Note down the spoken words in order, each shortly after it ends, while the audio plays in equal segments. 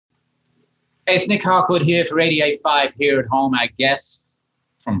Hey, it's Nick Harcourt here for 88.5 here at home. Our guest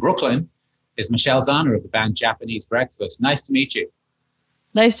from Brooklyn is Michelle Zana of the band Japanese Breakfast. Nice to meet you.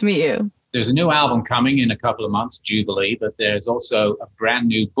 Nice to meet you. There's a new album coming in a couple of months, Jubilee, but there's also a brand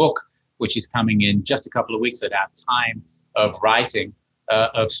new book which is coming in just a couple of weeks at our time of writing,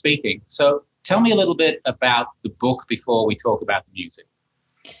 of speaking. So tell me a little bit about the book before we talk about the music.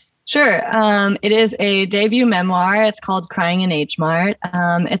 Sure. It is a debut memoir. It's called Crying in H Mart.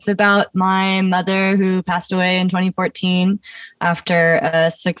 It's about my mother who passed away in 2014 after a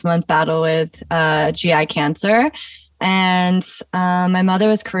 6-month battle with GI cancer. And my mother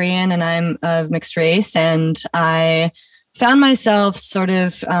was Korean and I'm of mixed race. And I found myself sort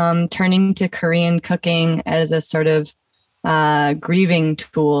of turning to Korean cooking as a sort of grieving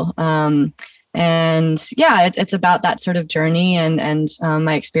tool. And yeah, it's about that sort of journey and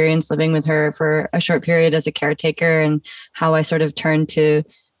my experience living with her for a short period as a caretaker and how I sort of turned to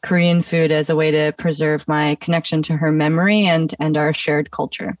Korean food as a way to preserve my connection to her memory and our shared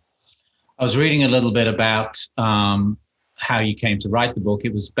culture. I was reading a little bit about how you came to write the book.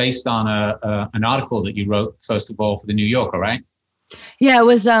 It was based on an article that you wrote, first of all, for the New Yorker, right? Yeah, it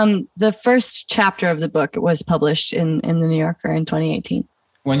was the first chapter of the book. It was published in the New Yorker in 2018.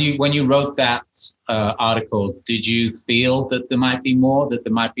 When you wrote that article, did you feel that there might be more, that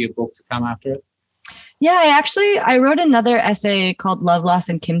there might be a book to come after it? Yeah, I wrote another essay called Love, Loss,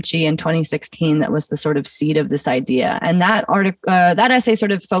 and Kimchi in 2016 that was the sort of seed of this idea. And that essay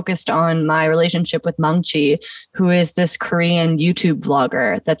sort of focused on my relationship with Mangchi, who is this Korean YouTube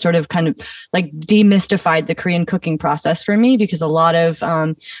vlogger that sort of kind of like demystified the Korean cooking process for me, because I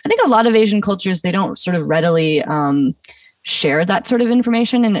think a lot of Asian cultures, they don't sort of readily share that sort of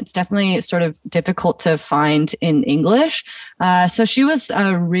information. And it's definitely sort of difficult to find in English. So she was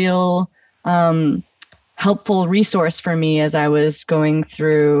a real helpful resource for me as I was going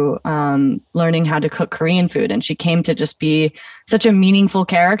through learning how to cook Korean food. And she came to just be such a meaningful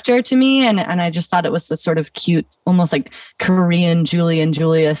character to me. And I just thought it was a sort of cute, almost like Korean Julie and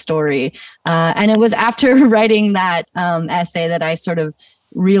Julia story. And it was after writing that essay that I sort of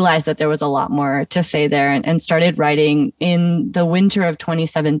realized that there was a lot more to say there and started writing in the winter of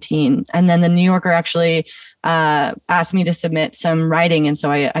 2017. And then the New Yorker actually asked me to submit some writing. And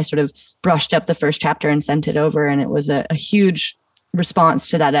so I sort of brushed up the first chapter and sent it over. And it was a huge response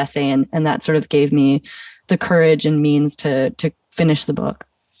to that essay. And that sort of gave me the courage and means to finish the book.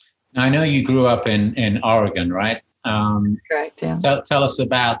 Now, I know you grew up in Oregon, right? Correct, yeah. Tell us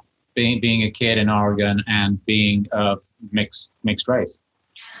about being a kid in Oregon and being of mixed race.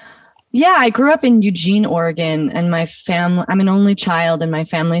 Yeah, I grew up in Eugene, Oregon, and my family, I'm an only child, and my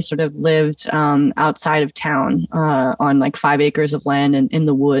family sort of lived outside of town on like 5 acres of land in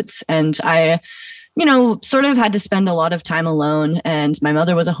the woods. And I, sort of had to spend a lot of time alone, and my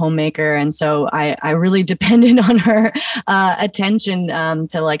mother was a homemaker. And so I really depended on her attention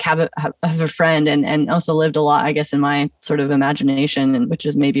to like have a friend and also lived a lot, I guess, in my sort of imagination, and which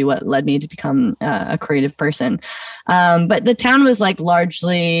is maybe what led me to become a creative person. But the town was like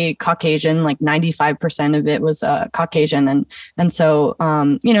largely Caucasian, like 95% of it was Caucasian. And so,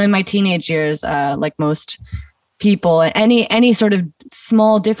 in my teenage years, like most people, any sort of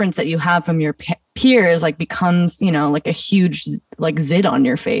small difference that you have from your peers like becomes, like a huge like zit on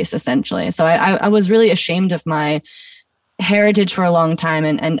your face, essentially. So I was really ashamed of my heritage for a long time.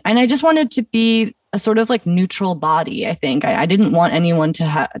 And I just wanted to be a sort of like neutral body. I think I didn't want anyone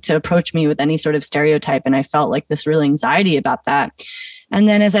to approach me with any sort of stereotype. And I felt like this real anxiety about that. And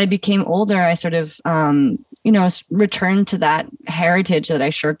then as I became older, I sort of, returned to that heritage that I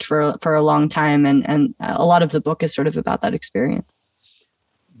shirked for a long time. And a lot of the book is sort of about that experience.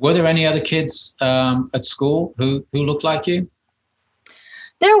 Were there any other kids at school who looked like you?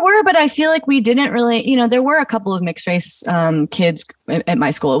 There were, but I feel like we didn't really, there were a couple of mixed race kids at my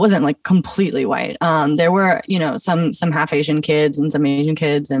school. It wasn't like completely white. There were, some half Asian kids and some Asian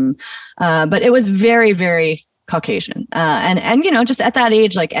kids, but it was very, very Caucasian. And just at that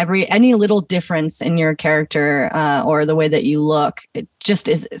age, like any little difference in your character or the way that you look, it just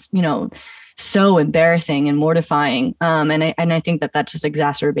is, so embarrassing and mortifying. And I think that just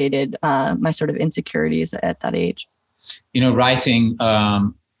exacerbated my sort of insecurities at that age. Writing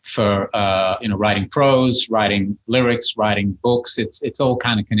for writing prose, writing lyrics, writing books, it's all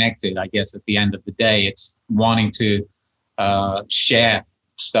kind of connected. I guess at the end of the day, it's wanting to share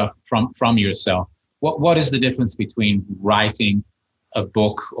stuff from yourself. What is the difference between writing a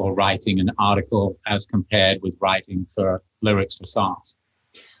book or writing an article as compared with writing for lyrics for songs?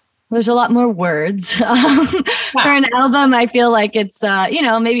 There's a lot more words. For an album, I feel like it's,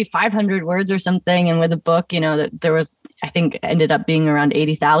 maybe 500 words or something. And with a book, that there was, I think ended up being around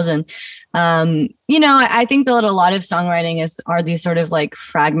 80,000. I think that a lot of songwriting are these sort of like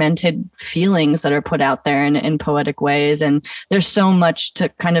fragmented feelings that are put out there in poetic ways. And there's so much to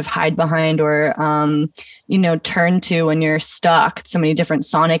kind of hide behind or, turn to when you're stuck. So many different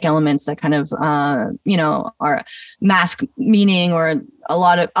sonic elements that kind of, are mask meaning, or a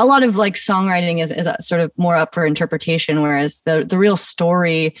lot of like songwriting is sort of more up for interpretation, whereas the real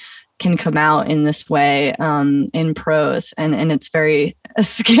story can come out in this way in prose, and it's very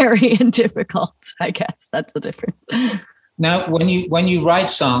scary and difficult. I guess that's the difference. Now, when you write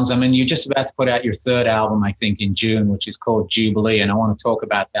songs, I mean, you're just about to put out your third album, I think, in June, which is called Jubilee, and I want to talk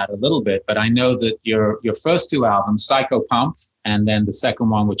about that a little bit. But I know that your first two albums, Psycho Pump, and then the second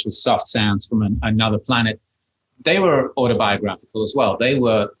one, which was Soft Sounds from Another Planet, they were autobiographical as well. They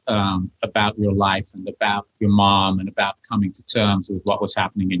were about your life and about your mom and about coming to terms with what was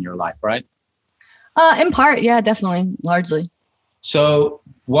happening in your life, right? In part, yeah, definitely, largely. So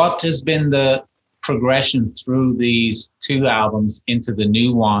what has been the progression through these two albums into the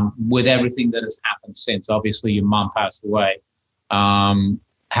new one with everything that has happened since? Obviously, your mom passed away.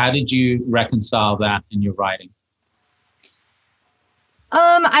 How did you reconcile that in your writing?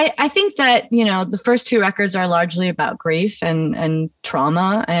 I think that, the first two records are largely about grief and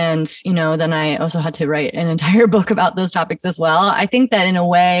trauma. And, then I also had to write an entire book about those topics as well. I think that in a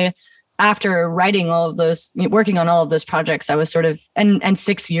way, after writing all of those, working on all of those projects, I was sort of, and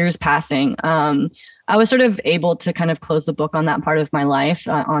 6 years passing, I was sort of able to kind of close the book on that part of my life,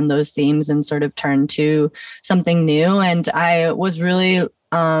 on those themes, and sort of turn to something new. And I was really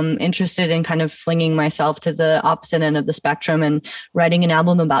interested in kind of flinging myself to the opposite end of the spectrum and writing an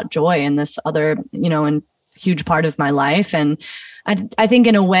album about joy in this other, and huge part of my life. And I think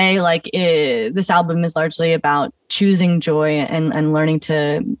in a way, like this album is largely about choosing joy and learning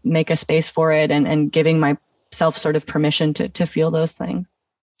to make a space for it, and giving myself sort of permission to feel those things.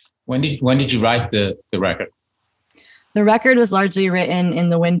 When did you write the record? The record was largely written in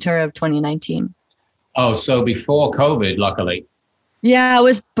the winter of 2019. Oh, so before COVID, luckily. Yeah, it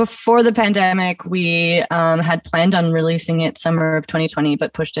was before the pandemic. We had planned on releasing it summer of 2020,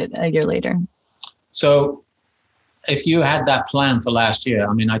 but pushed it a year later. So if you had that plan for last year,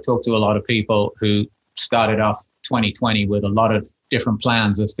 I mean, I talked to a lot of people who started off 2020 with a lot of different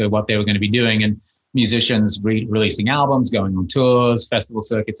plans as to what they were going to be doing, and musicians releasing albums, going on tours, festival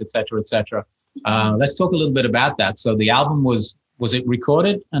circuits, et cetera, et cetera. Let's talk a little bit about that. So the album was it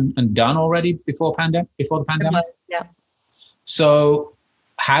recorded and done already before the pandemic? Yeah. So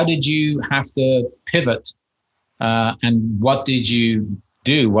how did you have to pivot, and what did you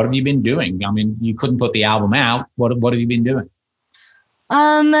do? What have you been doing? I mean, you couldn't put the album out. What have you been doing?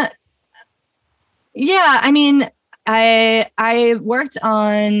 Yeah, I mean, I worked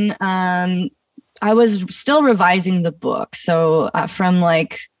on, I was still revising the book. So from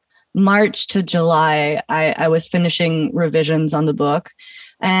like March to July, I was finishing revisions on the book.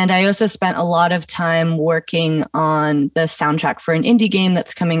 And I also spent a lot of time working on the soundtrack for an indie game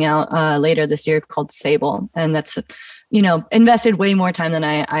that's coming out later this year called Sable. And that's, invested way more time than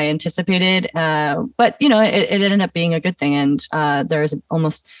I anticipated. But, it ended up being a good thing. And there's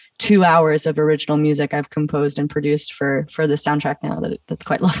almost 2 hours of original music I've composed and produced for the soundtrack now. That's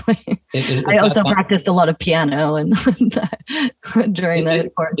quite lovely. I also practiced a lot of piano and during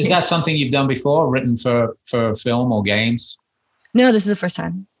the quarantine. Is that something you've done before, written for film or games? No, this is the first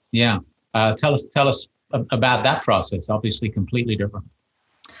time. Yeah. Tell us about that process. Obviously completely different.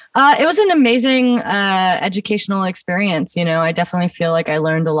 It was an amazing educational experience. I definitely feel like I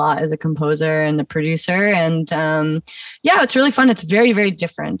learned a lot as a composer and a producer. And it's really fun. It's very, very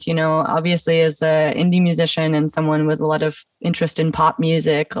different. Obviously as an indie musician and someone with a lot of interest in pop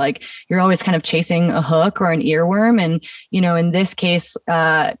music, like you're always kind of chasing a hook or an earworm. And, in this case,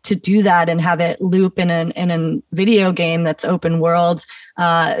 to do that and have it loop in a video game that's open world,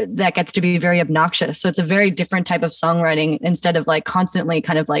 that gets to be very obnoxious. So it's a very different type of songwriting. Instead of like constantly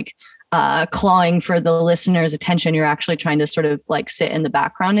kind of like clawing for the listener's attention, you're actually trying to sort of like sit in the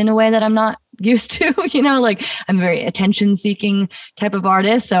background in a way that I'm not used to. Like I'm a very attention seeking type of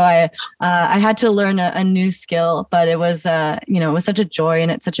artist. So I had to learn a new skill, but it was it was such a joy,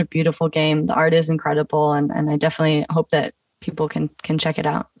 and it's such a beautiful game. The art is incredible, and I definitely hope that people can check it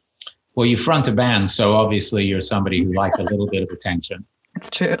out. Well, you front a band, so obviously you're somebody who likes a little bit of attention. It's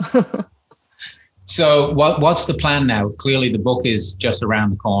true. So what's the plan now? Clearly the book is just around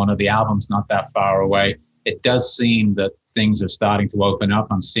the corner. The album's not that far away. It does seem that things are starting to open up.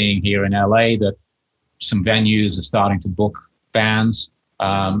 I'm seeing here in LA that some venues are starting to book bands.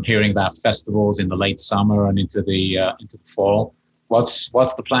 hearing about festivals in the late summer and into the fall. What's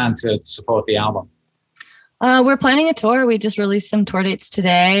the plan to support the album? We're planning a tour. We just released some tour dates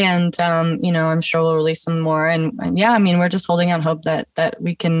today, and I'm sure we'll release some more. And yeah, I mean, we're just holding out hope that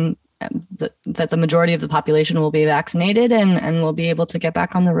we can that the majority of the population will be vaccinated and we'll be able to get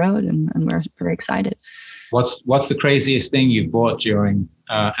back on the road. And we're very excited. What's the craziest thing you bought during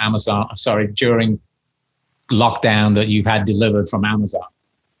during lockdown that you've had delivered from Amazon?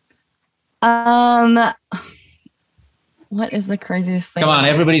 What is the craziest thing? Come on,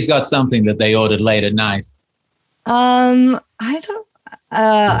 everybody's got something that they ordered late at night. I don't.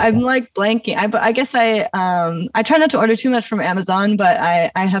 I'm like blanking. I guess I try not to order too much from Amazon, but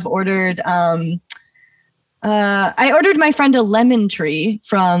I have ordered. I ordered my friend a lemon tree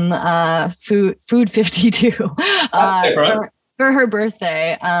from Food 52 for her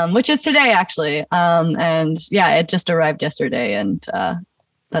birthday, which is today actually. And yeah, it just arrived yesterday, and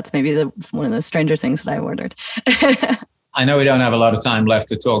that's maybe one of the stranger things that I ordered. I know we don't have a lot of time left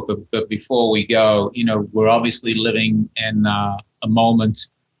to talk, but before we go, we're obviously living in a moment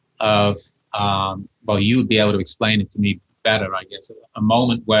of, you would be able to explain it to me better, I guess, a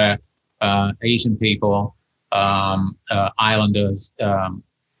moment where Asian people, islanders,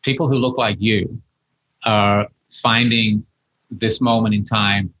 people who look like you are finding this moment in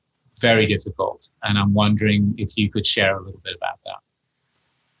time very difficult. And I'm wondering if you could share a little bit about that.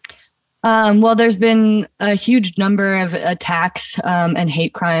 Well, there's been a huge number of attacks and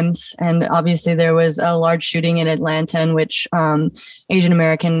hate crimes. And obviously there was a large shooting in Atlanta in which Asian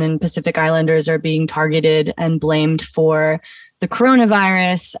American and Pacific Islanders are being targeted and blamed for the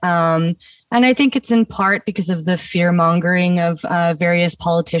coronavirus. And I think it's in part because of the fear mongering of various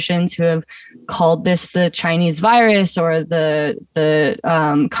politicians who have called this the Chinese virus or the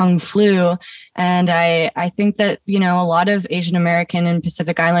Kung flu. And I think that, a lot of Asian American and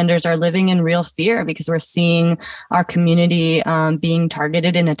Pacific Islanders are living in real fear because we're seeing our community being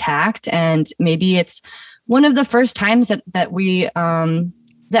targeted and attacked. And maybe it's one of the first times that we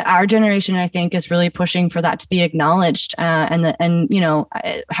that our generation, I think, is really pushing for that to be acknowledged, and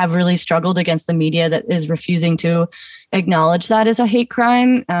have really struggled against the media that is refusing to acknowledge that as a hate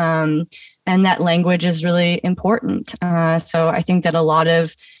crime, and that language is really important. So I think that a lot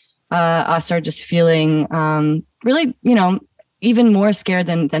of us are just feeling really, even more scared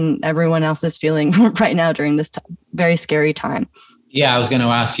than everyone else is feeling right now during this very scary time. Yeah, I was going to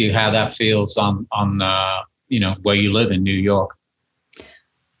ask you how that feels on where you live in New York.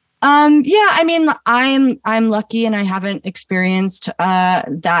 Yeah, I mean, I'm lucky and I haven't experienced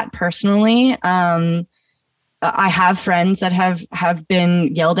that personally. I have friends that have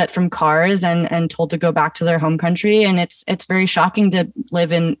been yelled at from cars and told to go back to their home country, and it's very shocking to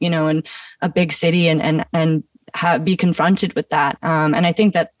live in in a big city and be confronted with that. And I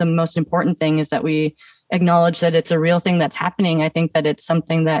think that the most important thing is that we acknowledge that it's a real thing that's happening. I think that it's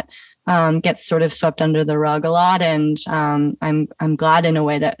something that gets sort of swept under the rug a lot, and I'm glad in a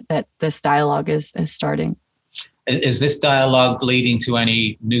way that this dialogue is starting. Is this dialogue leading to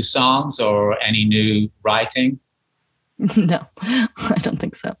any new songs or any new writing? No, I don't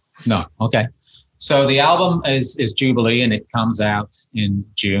think so. No. Okay. So the album is Jubilee, and it comes out in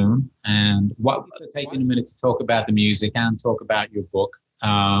June. And what we're taking a minute to talk about the music and talk about your book.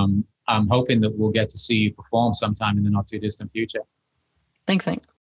 I'm hoping that we'll get to see you perform sometime in the not too distant future. Thanks.